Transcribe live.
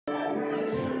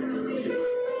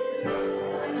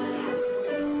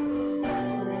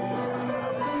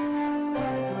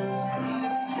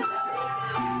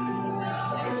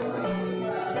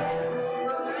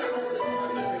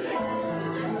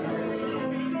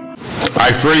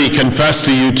I freely confess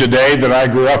to you today that I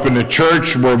grew up in a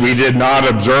church where we did not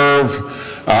observe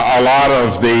a lot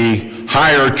of the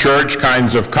higher church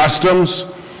kinds of customs.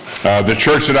 The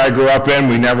church that I grew up in,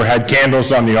 we never had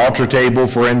candles on the altar table,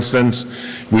 for instance.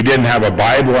 We didn't have a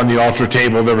Bible on the altar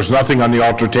table. There was nothing on the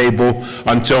altar table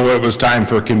until it was time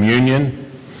for communion.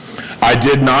 I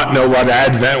did not know what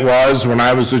Advent was when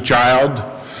I was a child.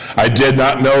 I did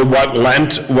not know what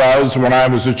Lent was when I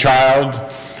was a child.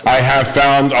 I have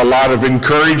found a lot of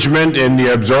encouragement in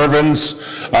the observance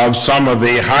of some of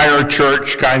the higher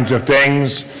church kinds of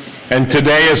things, and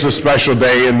today is a special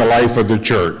day in the life of the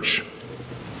church.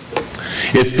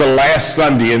 It's the last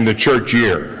Sunday in the church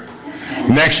year.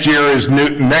 Next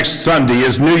Sunday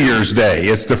is New Year's Day.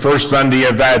 It's the first Sunday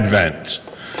of Advent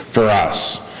for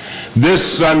us.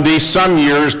 This Sunday, some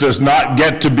years, does not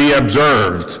get to be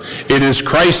observed. It is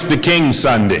Christ the King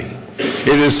Sunday.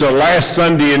 It is the last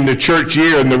Sunday in the church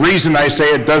year, and the reason I say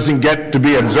it doesn't get to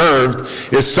be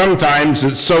observed is sometimes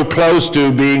it's so close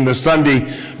to being the Sunday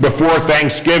before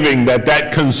Thanksgiving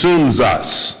that consumes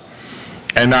us.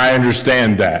 And I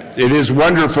understand that. It is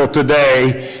wonderful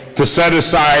today to set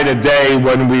aside a day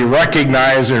when we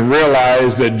recognize and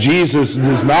realize that Jesus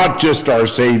is not just our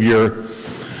Savior,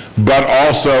 but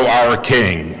also our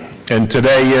King. And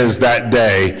today is that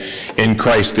day in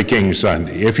Christ the King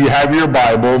Sunday. If you have your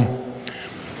Bible,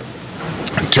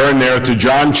 turn there to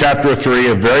John chapter 3,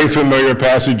 a very familiar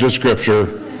passage of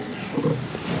Scripture,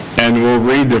 and we'll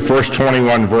read the first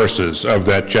 21 verses of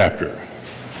that chapter.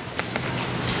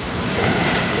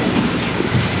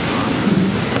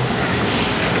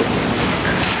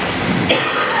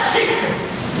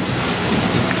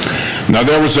 Now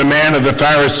there was a man of the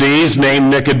Pharisees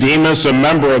named Nicodemus, a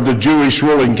member of the Jewish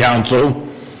ruling council.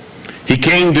 He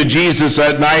came to Jesus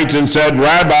at night and said,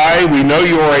 "Rabbi, we know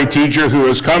you are a teacher who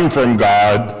has come from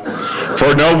God,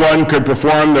 for no one could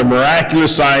perform the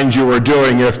miraculous signs you are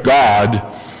doing if God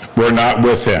were not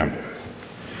with him."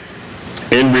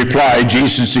 In reply,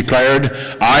 Jesus declared,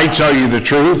 "I tell you the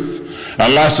truth,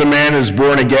 unless a man is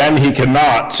born again, he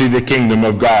cannot see the kingdom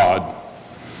of God."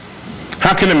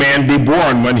 "How can a man be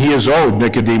born when he is old?"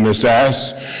 Nicodemus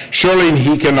asked. "Surely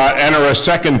he cannot enter a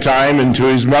second time into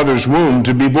his mother's womb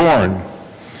to be born."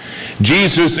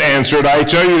 Jesus answered, "I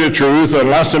tell you the truth,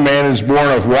 unless a man is born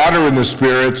of water and the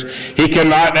Spirit, he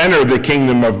cannot enter the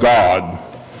kingdom of God.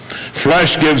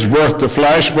 Flesh gives birth to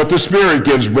flesh, but the Spirit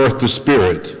gives birth to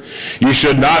spirit. You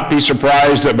should not be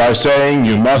surprised at my saying,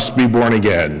 'You must be born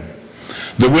again.'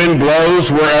 The wind blows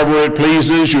wherever it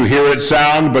pleases. You hear its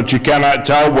sound, but you cannot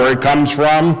tell where it comes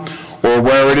from or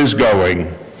where it is going.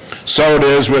 So it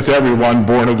is with everyone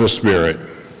born of the Spirit."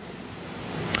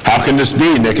 "How can this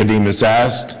be?" Nicodemus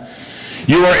asked.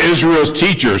 "You are Israel's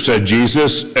teacher," said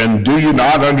Jesus, "and do you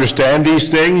not understand these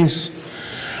things?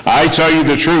 I tell you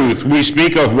the truth. We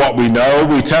speak of what we know.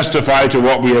 We testify to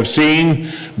what we have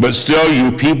seen, but still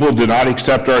you people do not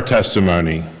accept our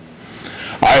testimony.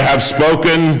 I have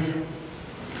spoken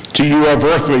to you of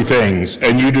earthly things,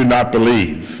 and you do not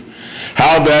believe.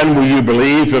 How then will you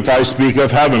believe if I speak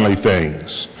of heavenly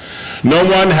things? No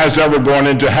one has ever gone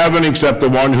into heaven except the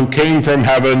one who came from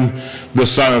heaven, the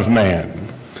Son of Man.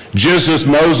 Just as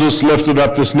Moses lifted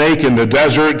up the snake in the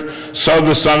desert, so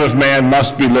the Son of Man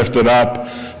must be lifted up,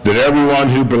 that everyone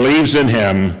who believes in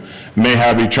him may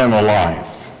have eternal life.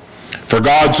 For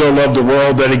God so loved the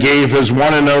world that he gave his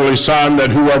one and only Son,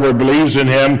 that whoever believes in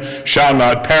him shall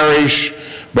not perish,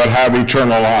 but have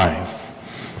eternal life.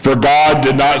 For God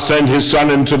did not send his Son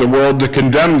into the world to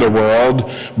condemn the world,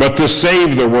 but to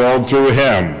save the world through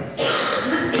him.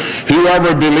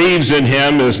 Whoever believes in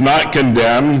him is not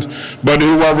condemned, but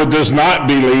whoever does not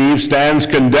believe stands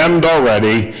condemned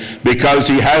already, because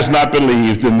he has not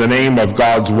believed in the name of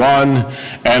God's one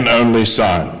and only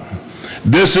Son.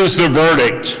 This is the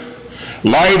verdict.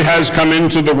 Light has come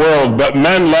into the world, but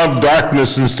men love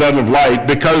darkness instead of light,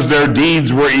 because their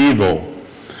deeds were evil.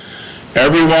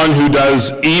 Everyone who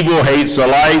does evil hates the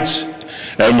light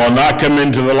and will not come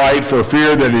into the light for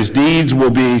fear that his deeds will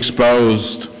be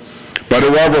exposed. But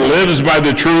whoever lives by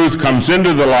the truth comes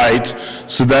into the light,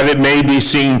 so that it may be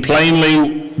seen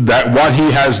plainly that what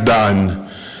he has done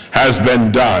has been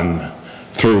done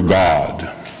through God.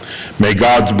 May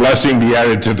God's blessing be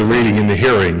added to the reading and the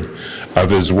hearing of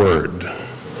his word.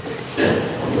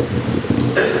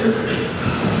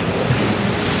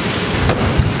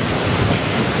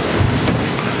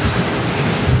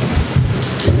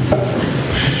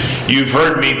 You've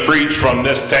heard me preach from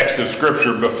this text of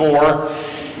Scripture before,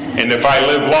 And if I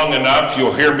live long enough,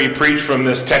 you'll hear me preach from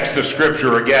this text of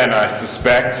Scripture again, I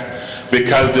suspect,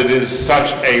 because it is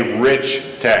such a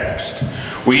rich text.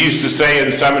 We used to say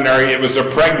in seminary it was a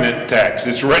pregnant text.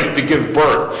 It's ready to give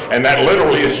birth. And that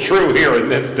literally is true here in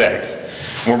this text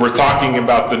when we're talking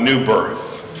about the new birth.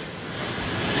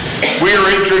 We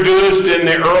are introduced in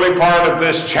the early part of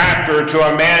this chapter to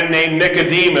a man named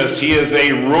Nicodemus. He is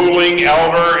a ruling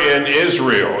elder in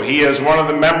Israel. He is one of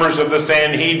the members of the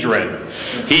Sanhedrin.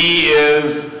 He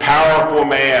is a powerful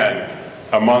man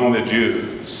among the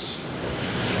Jews.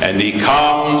 And he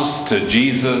comes to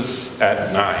Jesus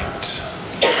at night.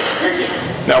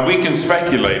 Now we can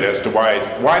speculate as to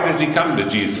why does he come to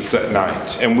Jesus at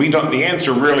night? And the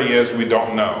answer really is we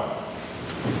don't know.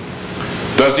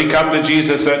 Does he come to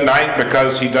Jesus at night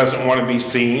because he doesn't want to be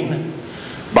seen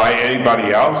by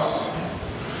anybody else?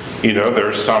 You know,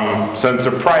 there's some sense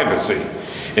of privacy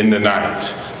in the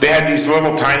night. They had these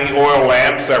little tiny oil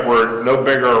lamps that were no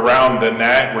bigger around than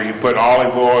that, where you put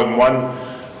olive oil in one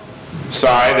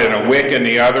side and a wick in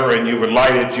the other, and you would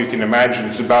light it. You can imagine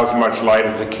it's about as much light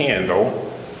as a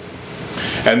candle.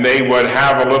 And they would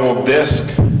have a little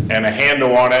disc and a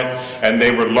handle on it, and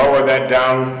they would lower that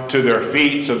down to their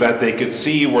feet so that they could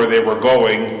see where they were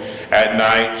going at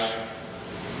night.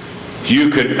 You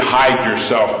could hide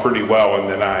yourself pretty well in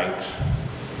the night.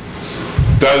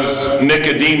 Does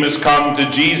Nicodemus come to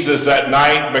Jesus at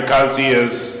night because he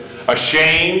is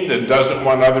ashamed and doesn't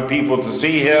want other people to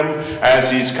see him as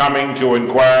he's coming to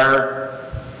inquire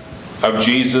of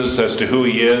Jesus as to who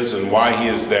he is and why he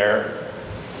is there?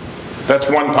 That's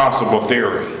one possible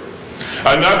theory.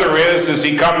 Another is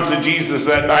he comes to Jesus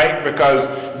at night because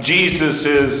Jesus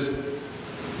is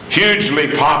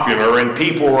hugely popular and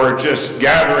people are just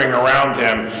gathering around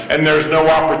him, and there's no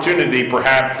opportunity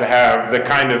perhaps to have the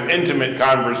kind of intimate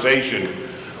conversation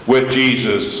with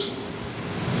Jesus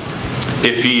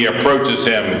if he approaches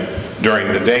him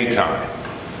during the daytime.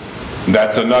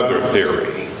 That's another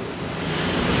theory.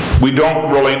 We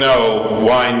don't really know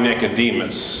why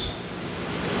Nicodemus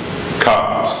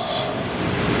comes,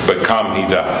 but come he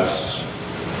does.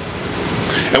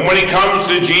 And when he comes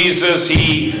to Jesus,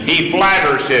 he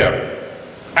flatters him,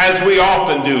 as we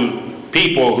often do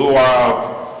people who are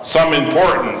of some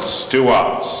importance to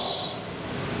us.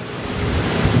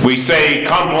 We say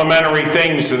complimentary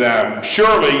things to them.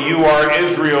 Surely you are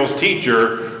Israel's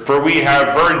teacher, for we have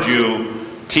heard you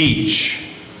teach.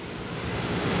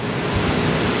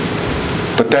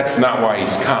 But that's not why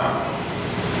he's come.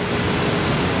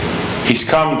 He's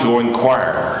come to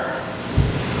inquire,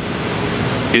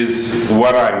 is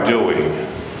what I'm doing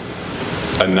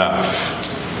enough?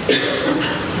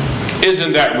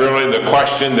 Isn't that really the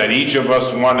question that each of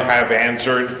us want to have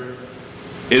answered?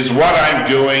 Is what I'm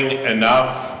doing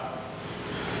enough?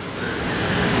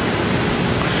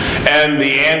 And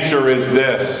the answer is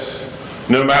this: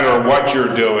 no matter what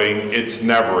you're doing, it's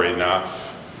never enough.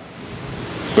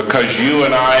 Because you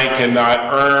and I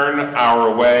cannot earn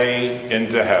our way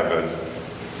into heaven.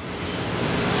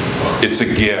 It's a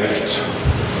gift.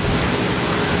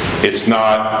 It's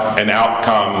not an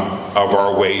outcome of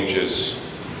our wages.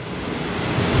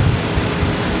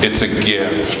 It's a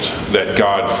gift that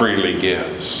God freely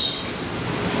gives.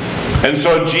 And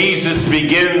so Jesus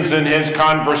begins in his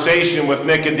conversation with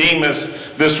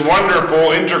Nicodemus this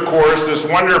wonderful intercourse, this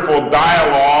wonderful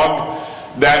dialogue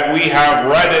that we have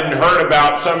read and heard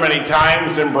about so many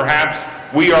times, and perhaps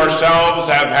we ourselves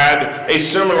have had a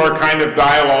similar kind of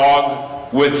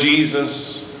dialogue with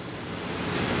Jesus.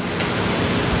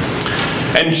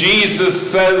 And Jesus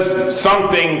says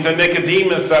something to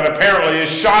Nicodemus that apparently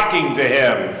is shocking to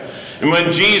him. And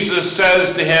when Jesus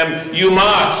says to him, "You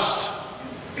must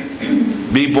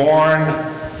be born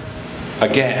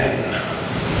again."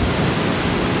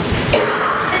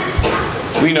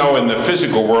 We know in the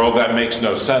physical world that makes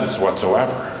no sense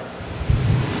whatsoever.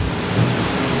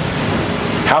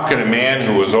 How can a man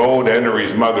who is old enter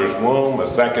his mother's womb a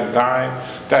second time?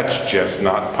 That's just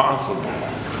not possible.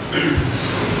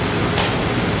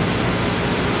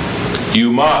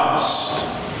 You must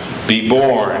be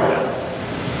born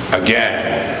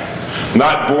again.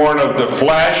 Not born of the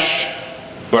flesh,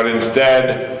 but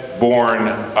instead born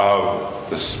of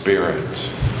the Spirit.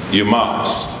 You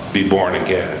must be born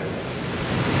again.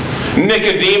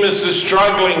 Nicodemus is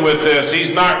struggling with this.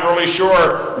 He's not really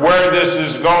sure where this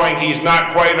is going. He's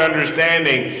not quite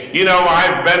understanding. You know,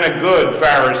 I've been a good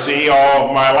Pharisee all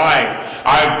of my life.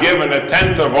 I've given a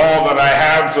tenth of all that I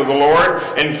have to the Lord.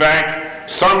 In fact,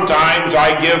 sometimes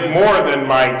I give more than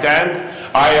my tenth.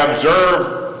 I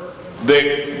observe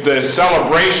the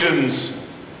celebrations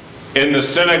in the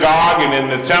synagogue and in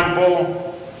the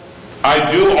temple.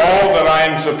 I do all that I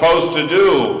am supposed to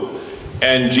do.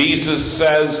 And Jesus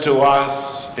says to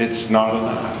us, it's not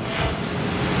enough.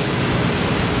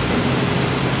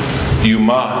 You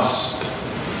must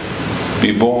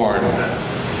be born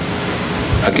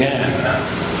again.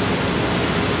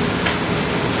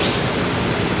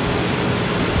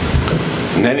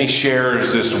 And then he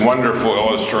shares this wonderful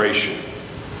illustration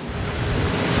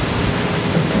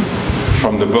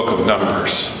from the book of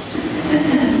Numbers.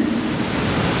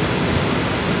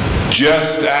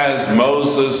 Just as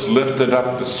Moses lifted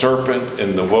up the serpent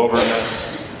in the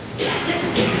wilderness,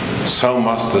 so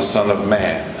must the Son of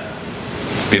Man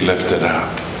be lifted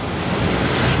up.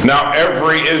 Now,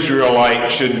 every Israelite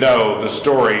should know the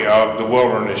story of the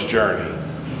wilderness journey.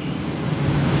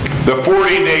 The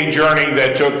 40-day journey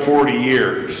that took 40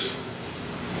 years.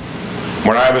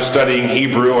 When I was studying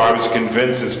Hebrew, I was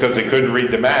convinced it's because they couldn't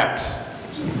read the maps.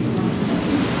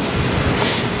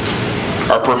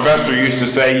 Our professor used to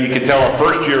say you could tell a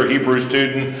first-year Hebrew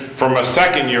student from a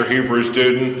second-year Hebrew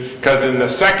student, because in the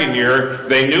second year,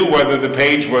 they knew whether the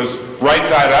page was right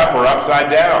side up or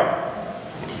upside down.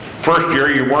 First year,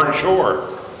 you weren't sure.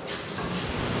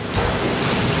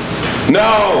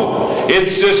 No,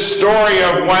 it's this story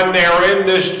of when they're in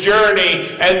this journey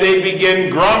and they begin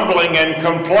grumbling and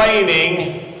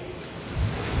complaining.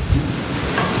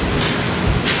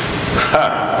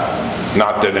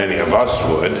 Not that any of us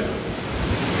would.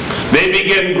 They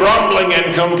begin grumbling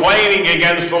and complaining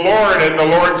against the Lord, and the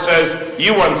Lord says,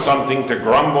 you want something to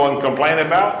grumble and complain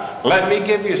about? Let me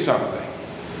give you something.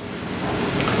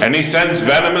 And he sends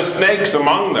venomous snakes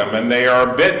among them, and they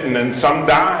are bitten, and some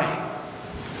die.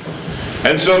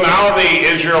 And so now the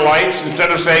Israelites, instead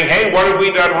of saying, hey, what have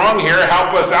we done wrong here?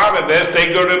 Help us out of this.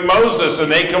 They go to Moses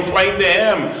and they complain to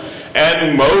him.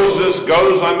 And Moses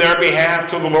goes on their behalf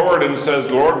to the Lord and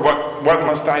says, Lord, what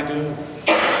must I do?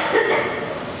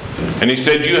 And he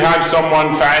said, you have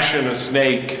someone fashion a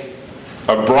snake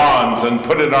of bronze and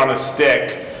put it on a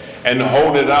stick and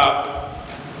hold it up.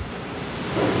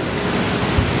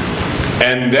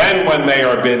 And then when they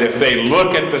are bit, if they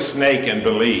look at the snake and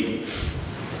believe,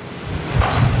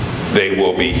 they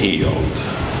will be healed.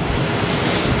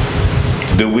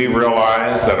 Do we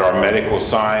realize that our medical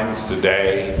science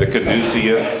today, the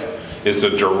caduceus, is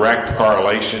a direct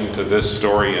correlation to this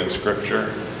story in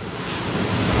Scripture?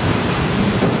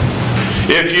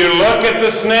 If you look at the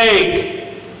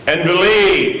snake and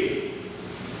believe,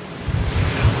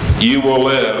 you will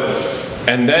live.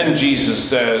 And then Jesus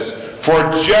says, for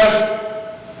just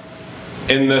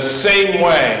in the same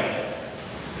way,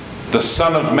 the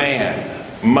Son of Man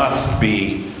must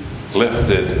be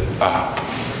lifted up.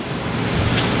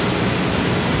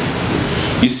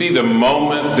 You see, the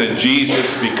moment that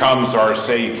Jesus becomes our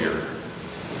Savior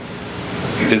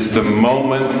is the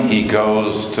moment he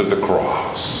goes to the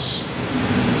cross.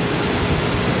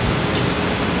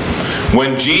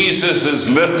 When Jesus is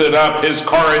lifted up, his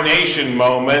coronation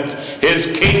moment,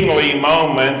 his kingly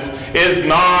moment, is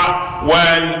not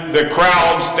when the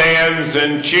crowd stands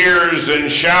and cheers and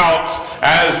shouts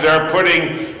as they're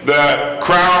putting the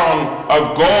crown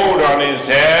of gold on his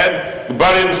head,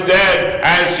 but instead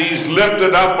as he's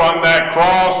lifted up on that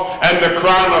cross and the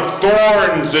crown of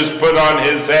thorns is put on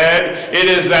his head, it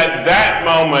is at that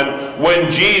moment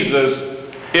when Jesus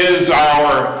is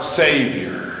our Savior.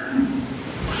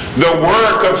 The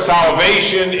work of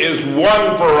salvation is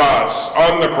won for us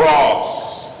on the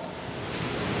cross.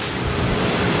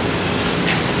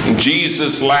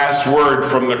 Jesus' last word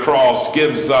from the cross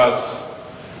gives us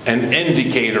an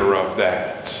indicator of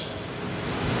that.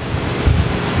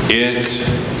 It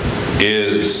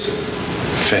is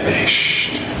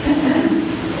finished.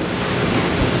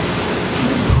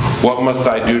 What must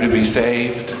I do to be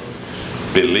saved?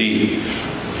 Believe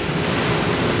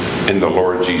in the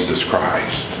Lord Jesus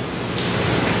Christ,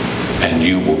 and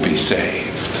you will be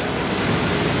saved.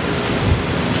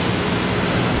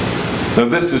 Now,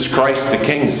 this is Christ the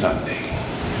King Sunday.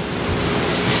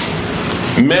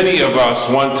 Many of us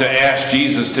want to ask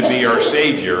Jesus to be our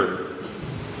Savior,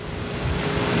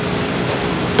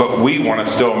 but we want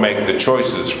to still make the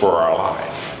choices for our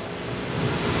life.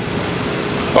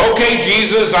 Okay,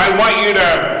 Jesus, I want you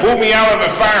to pull me out of the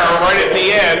fire right at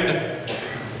the end,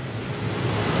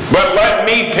 but let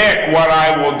me pick what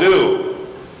I will do.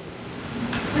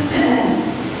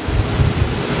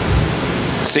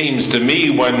 Seems to me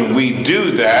when we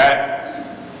do that,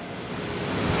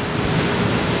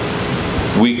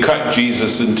 we cut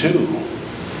Jesus in two.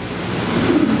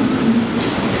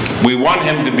 We want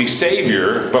him to be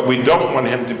Savior, but we don't want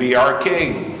him to be our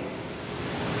King.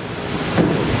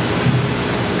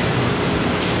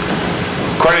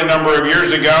 Quite a number of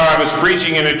years ago, I was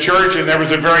preaching in a church, and there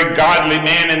was a very godly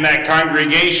man in that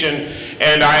congregation,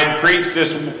 and I had preached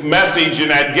this message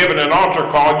and had given an altar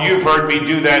call. You've heard me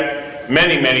do that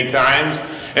many, many times.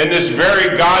 And this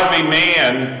very godly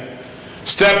man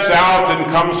steps out and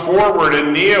comes forward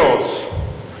and kneels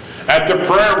at the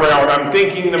prayer rail, and I'm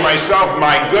thinking to myself,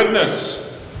 my goodness,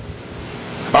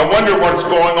 I wonder what's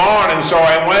going on. And so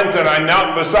I went and I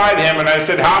knelt beside him and I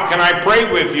said, how can I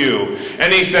pray with you?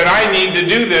 And he said, I need to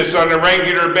do this on a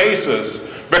regular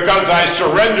basis because I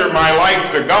surrender my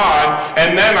life to God,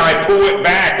 and then I pull it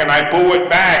back and I pull it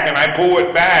back and I pull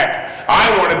it back.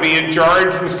 I want to be in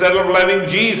charge instead of letting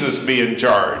Jesus be in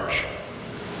charge.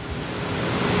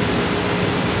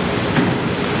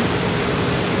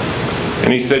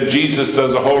 And he said, Jesus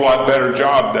does a whole lot better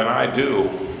job than I do.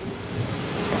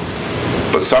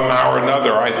 But somehow or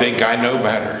another, I think I know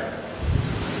better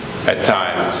at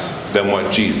times than what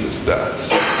Jesus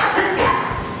does.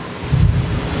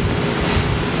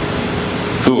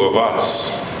 Who of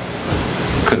us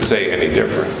could say any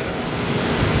different?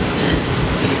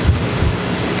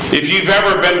 If you've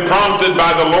ever been prompted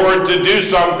by the Lord to do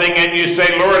something and you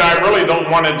say, Lord, I really don't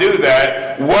want to do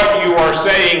that, what you are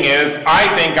saying is, I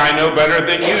think I know better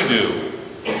than you do.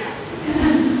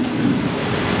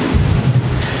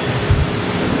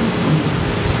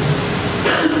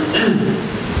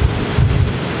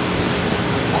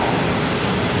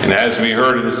 And as we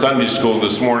heard in Sunday school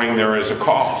this morning, there is a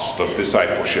cost of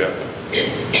discipleship.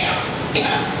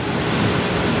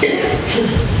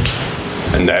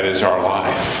 And that is our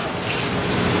life.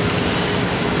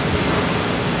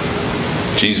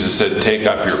 Jesus said, take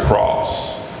up your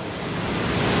cross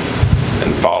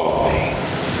and follow me.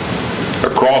 A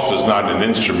cross is not an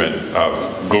instrument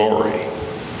of glory.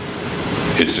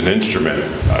 It's an instrument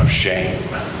of shame,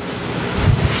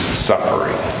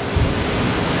 suffering,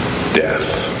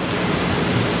 death.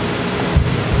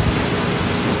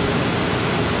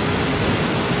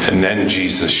 And then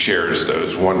Jesus shares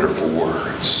those wonderful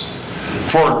words.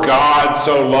 For God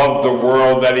so loved the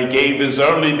world that he gave his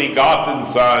only begotten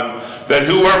Son, that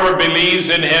whoever believes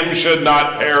in him should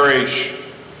not perish,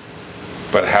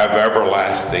 but have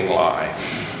everlasting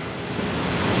life.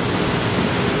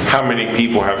 How many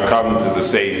people have come to the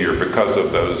Savior because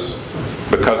of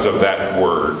that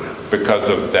word, because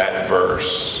of that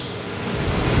verse?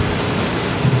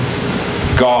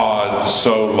 God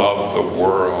so loved the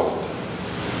world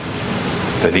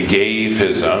that he gave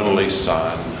his only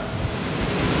Son.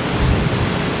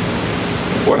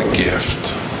 What a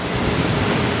gift.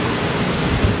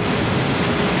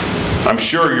 I'm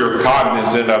sure you're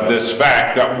cognizant of this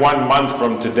fact that 1 month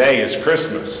from today is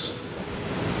Christmas.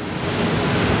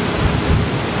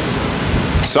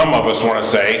 Some of us want to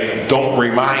say, don't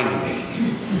remind me.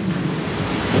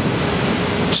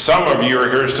 Some of you are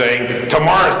here saying,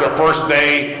 tomorrow's the first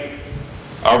day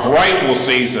of rifle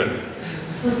season.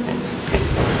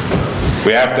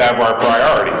 We have to have our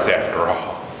priorities after all.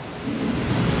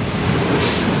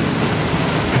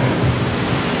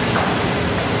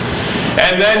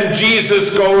 And then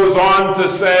Jesus goes on to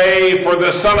say, for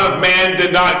the Son of Man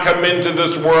did not come into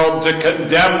this world to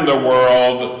condemn the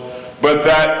world, but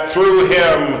that through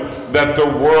him that the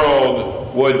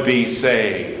world would be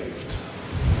saved.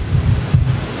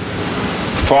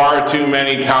 Far too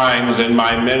many times in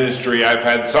my ministry I've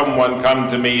had someone come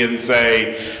to me and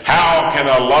say, how can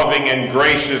a loving and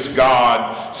gracious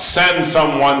God send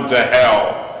someone to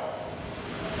hell?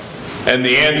 And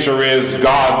the answer is,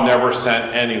 God never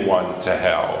sent anyone to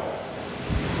hell.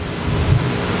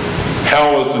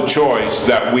 Hell is a choice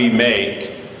that we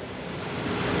make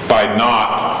by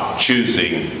not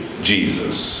choosing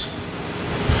Jesus.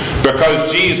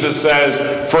 Because Jesus says,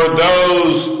 for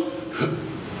those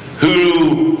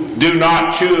who do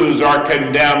not choose are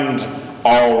condemned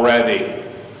already.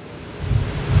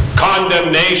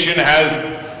 Condemnation has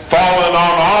fallen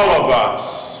on all of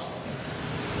us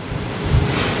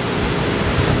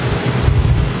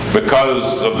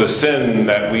because of the sin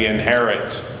that we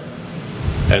inherit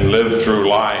and live through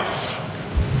life.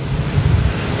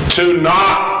 To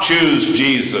not choose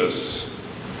Jesus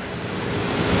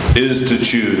is to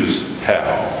choose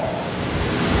hell.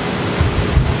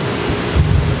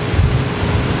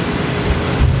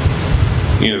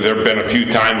 You know, there have been a few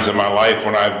times in my life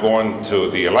when I've gone to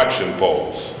the election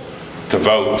polls to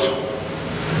vote,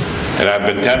 and I've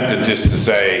been tempted just to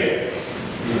say,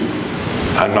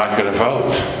 I'm not going to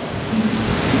vote.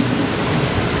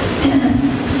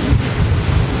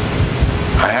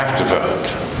 I have to vote.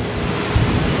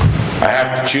 I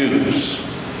have to choose.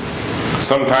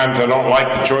 Sometimes I don't like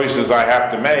the choices I have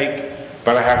to make,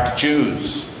 but I have to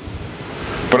choose.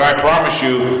 But I promise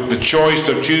you, the choice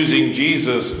of choosing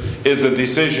Jesus is a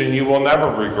decision you will never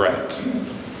regret.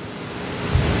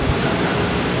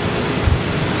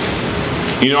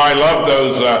 You know, I love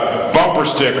those bumper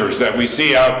stickers that we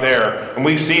see out there, and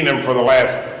we've seen them for the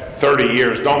last 30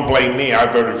 years. Don't blame me, I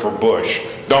voted for Bush.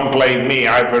 Don't blame me,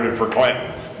 I voted for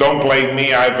Clinton. Don't blame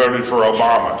me, I voted for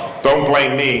Obama. Don't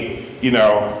blame me, you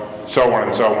know, so on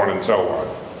and so on and so on.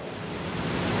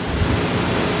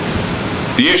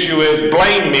 The issue is,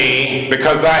 blame me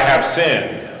because I have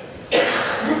sinned.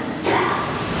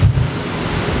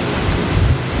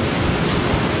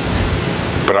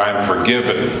 But I'm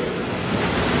forgiven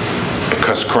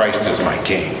because Christ is my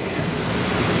King.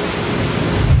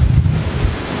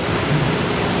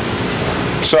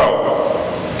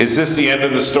 So, is this the end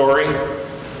of the story?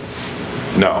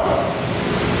 No.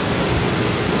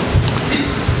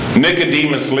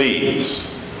 Nicodemus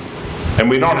leaves, and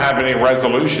we don't have any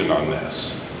resolution on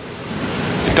this.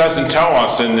 It doesn't tell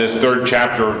us in this 3rd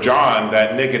chapter of John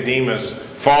that Nicodemus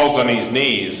falls on his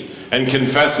knees and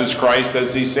confesses Christ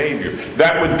as his Savior.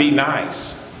 That would be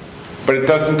nice. But it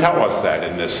doesn't tell us that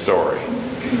in this story.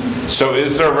 So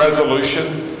is there a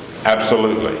resolution?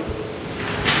 Absolutely.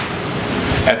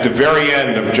 At the very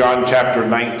end of John chapter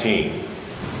 19,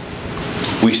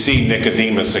 we see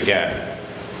Nicodemus again.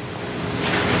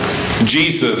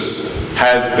 Jesus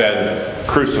has been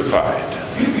crucified.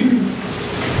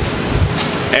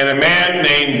 And a man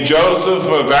named Joseph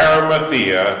of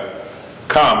Arimathea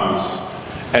comes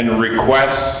and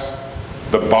requests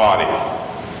the body.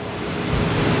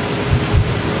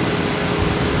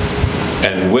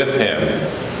 And with him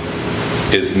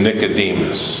is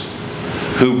Nicodemus,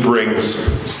 who brings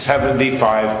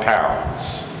 75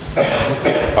 pounds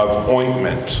of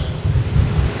ointment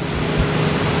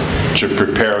to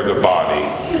prepare the body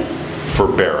for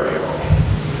burial.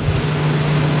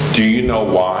 Do you know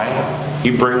why he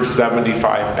brings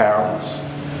 75 pounds?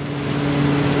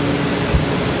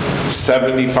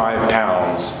 75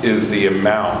 pounds is the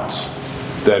amount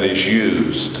that is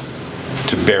used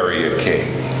to bury a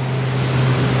king.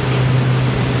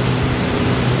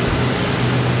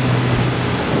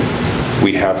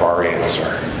 We have our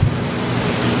answer.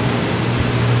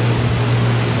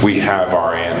 We have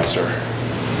our answer.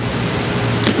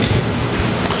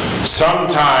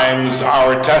 Sometimes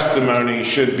our testimony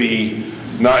should be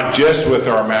not just with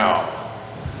our mouth,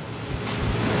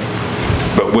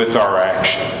 but with our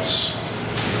actions.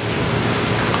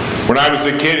 When I was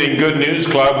a kid in Good News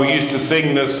Club, we used to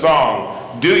sing this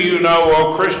song, "Do you know,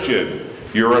 O Christian,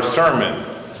 you're a sermon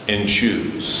in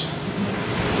shoes."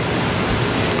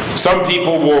 Some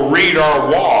people will read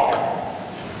our walk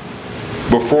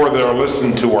before they'll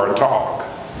listen to our talk.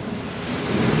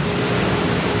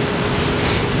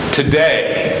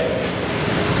 Today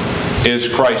is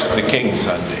Christ the King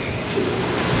Sunday.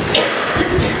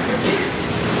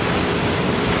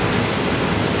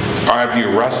 Have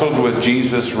you wrestled with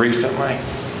Jesus recently?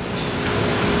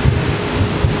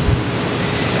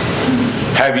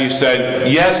 Have you said,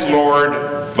 "Yes, Lord,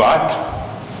 but..."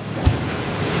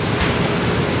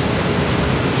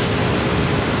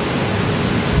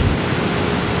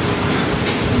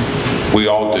 We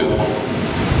all do,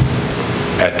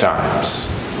 at times,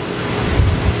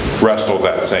 wrestle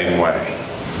that same way.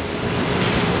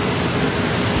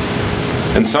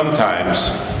 And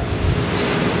sometimes,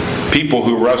 people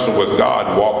who wrestle with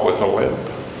God walk with a limp.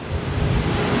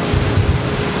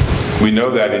 We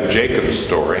know that in Jacob's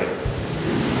story.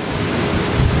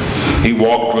 He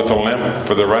walked with a limp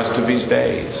for the rest of his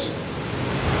days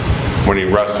when he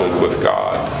wrestled with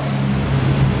God.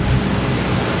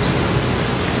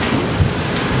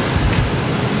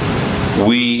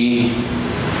 We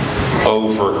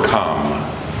overcome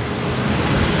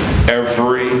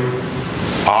every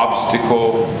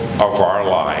obstacle of our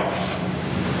life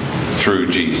through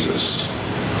Jesus.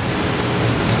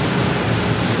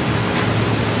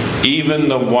 Even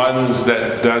the ones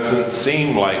that doesn't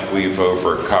seem like we've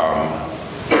overcome,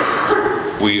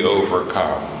 we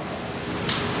overcome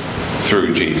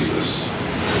through Jesus.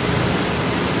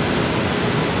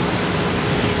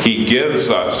 He gives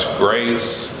us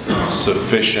grace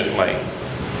sufficiently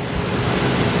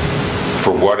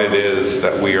for what it is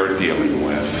that we are dealing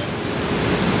with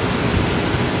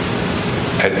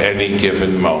at any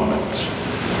given moment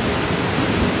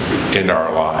in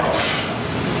our life.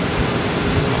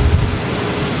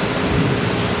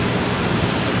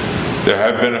 There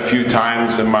have been a few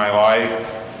times in my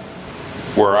life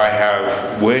where I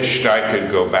have wished I could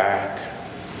go back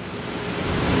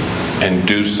and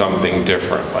do something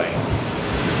differently.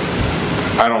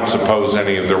 I don't suppose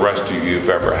any of the rest of you have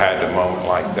ever had a moment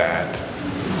like that.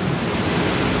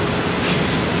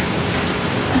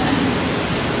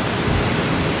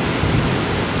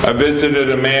 I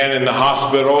visited a man in the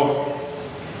hospital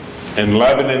in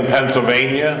Lebanon,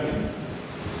 Pennsylvania,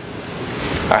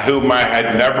 whom I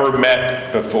had never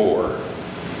met before.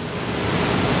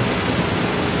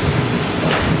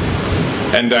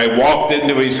 And I walked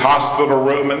into his hospital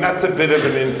room, and that's a bit of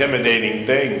an intimidating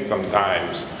thing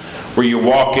sometimes, where you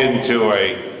walk into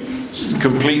a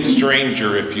complete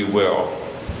stranger, if you will.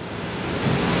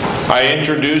 I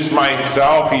introduced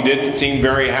myself. He didn't seem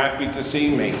very happy to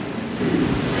see me.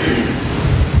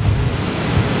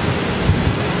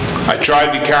 I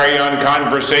tried to carry on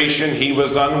conversation. He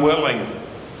was unwilling.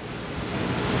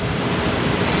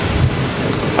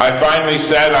 I finally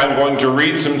said, I'm going to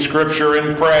read some scripture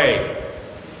and pray.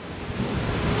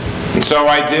 And so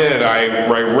I did. I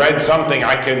read something.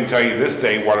 I couldn't tell you this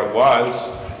day what it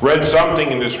was. Read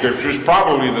something in the scriptures,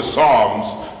 probably the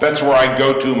Psalms. That's where I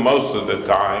go to most of the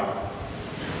time.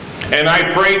 And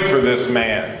I prayed for this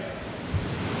man.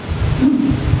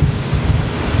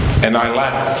 And I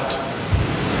left.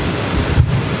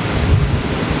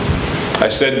 I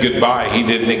said goodbye. He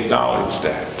didn't acknowledge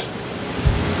that.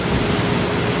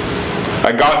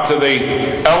 I got to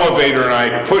the elevator and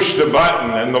I pushed the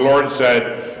button, and the Lord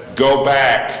said, "Go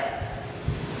back."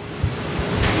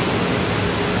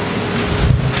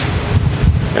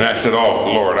 And I said,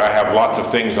 "Oh, Lord, I have lots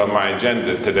of things on my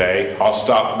agenda today. I'll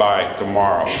stop by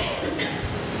tomorrow."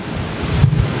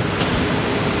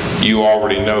 You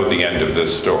already know the end of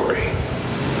this story.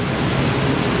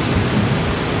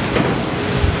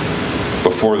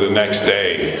 Before the next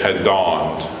day had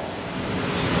dawned,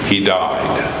 he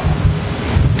died.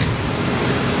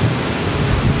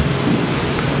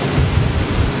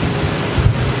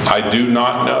 I do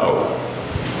not know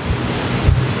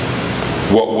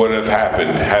what would have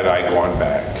happened had I gone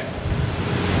back.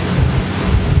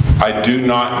 I do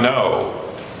not know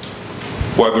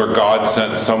whether God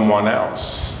sent someone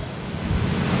else.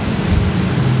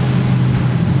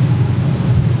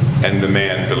 And the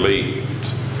man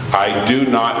believed. I do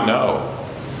not know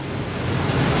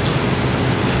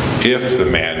if the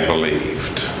man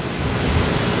believed.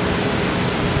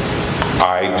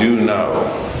 I do know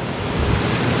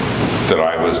that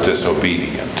I was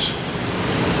disobedient.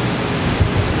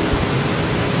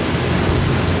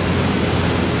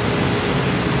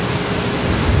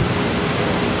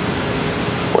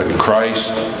 When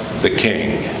Christ the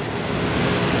King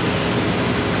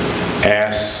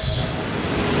asks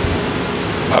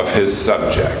of his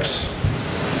subjects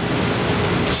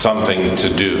something to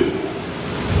do,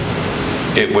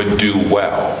 it would do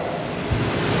well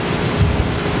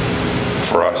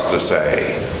for us to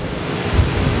say,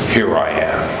 "Here I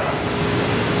am.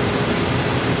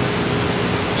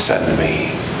 Send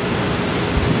me."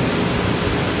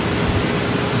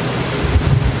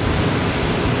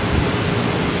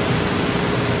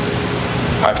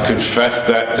 I've confessed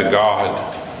that to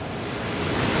God.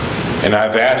 And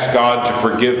I've asked God to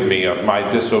forgive me of my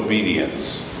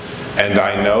disobedience. And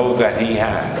I know that He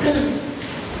has.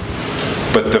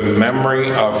 But the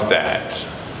memory of that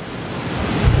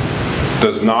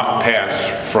does not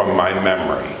pass from my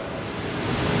memory.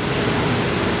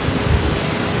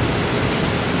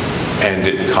 And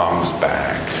it comes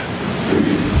back.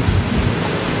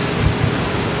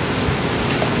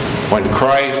 When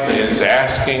Christ is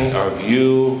asking of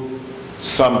you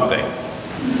something,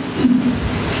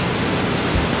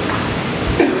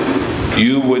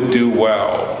 you would do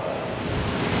well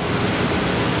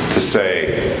to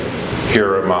say,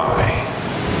 "Here am I.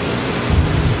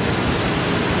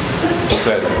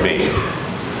 Send me."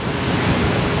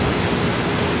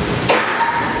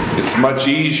 It's much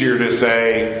easier to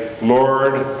say,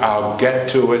 "Lord, I'll get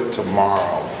to it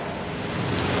tomorrow."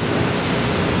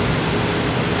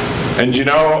 And you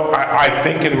know, I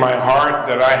think in my heart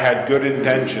that I had good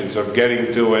intentions of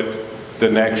getting to it the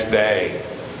next day.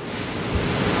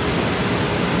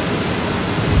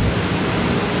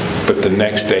 But the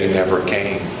next day never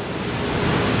came.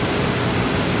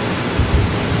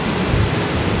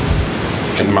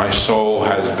 And my soul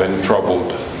has been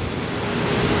troubled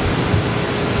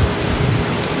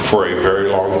for a very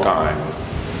long time.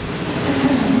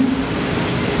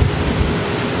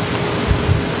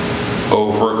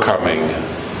 Overcoming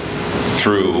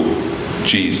through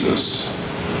Jesus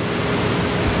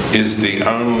is the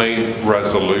only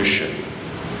resolution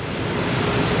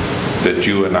that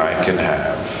you and I can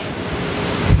have.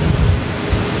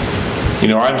 You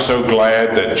know, I'm so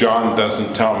glad that John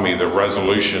doesn't tell me the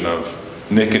resolution of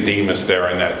Nicodemus there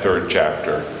in that 3rd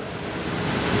chapter.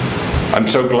 I'm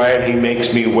so glad he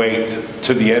makes me wait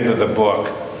to the end of the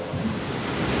book,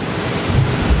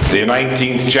 the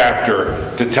 19th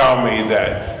chapter, to tell me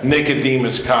that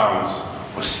Nicodemus comes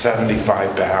with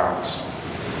 75 pounds.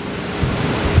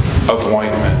 of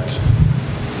ointment.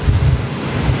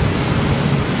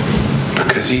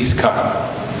 Because he's come.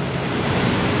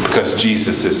 Because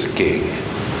Jesus is King.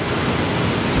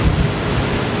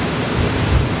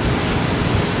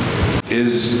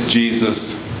 Is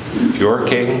Jesus your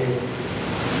King?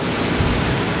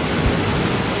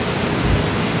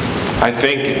 I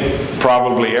think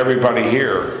probably everybody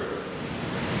here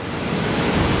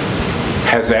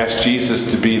has asked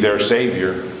Jesus to be their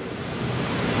Savior.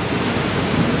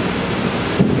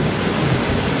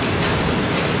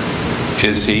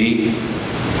 Is he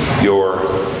your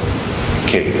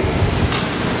King?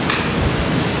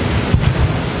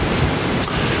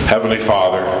 Heavenly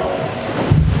Father,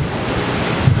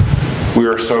 we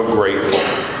are so grateful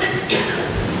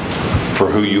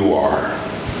for who you are.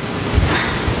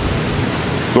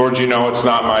 Lord, you know it's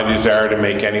not my desire to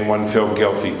make anyone feel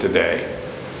guilty today.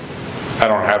 I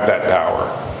don't have that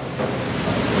power.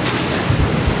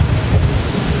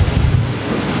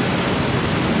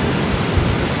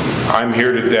 I'm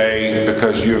here today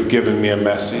because you have given me a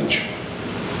message.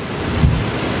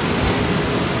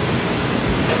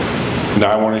 And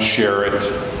I want to share it,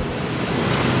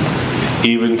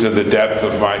 even to the depth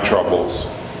of my troubles.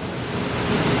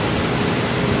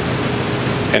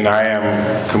 And I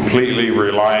am completely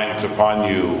reliant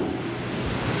upon you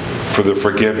for the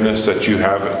forgiveness that you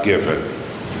have given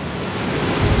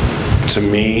to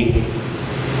me,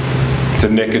 to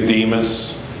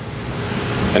Nicodemus,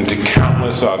 and to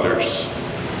countless others.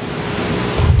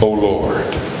 Oh Lord,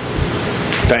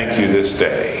 thank you this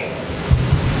day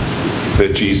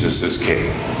that Jesus is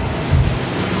King.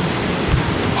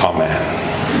 Amen.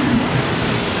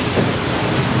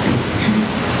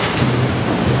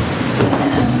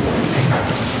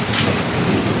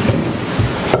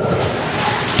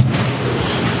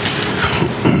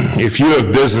 If you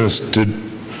have business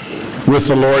with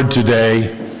the Lord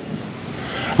today,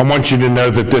 I want you to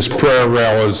know that this prayer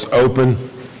rail is open.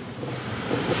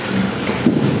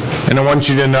 And I want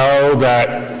you to know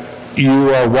that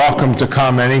you are welcome to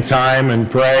come anytime and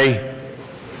pray.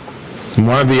 And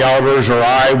one of the elders or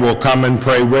I will come and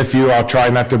pray with you. I'll try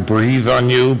not to breathe on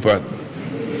you, but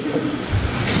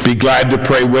be glad to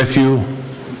pray with you.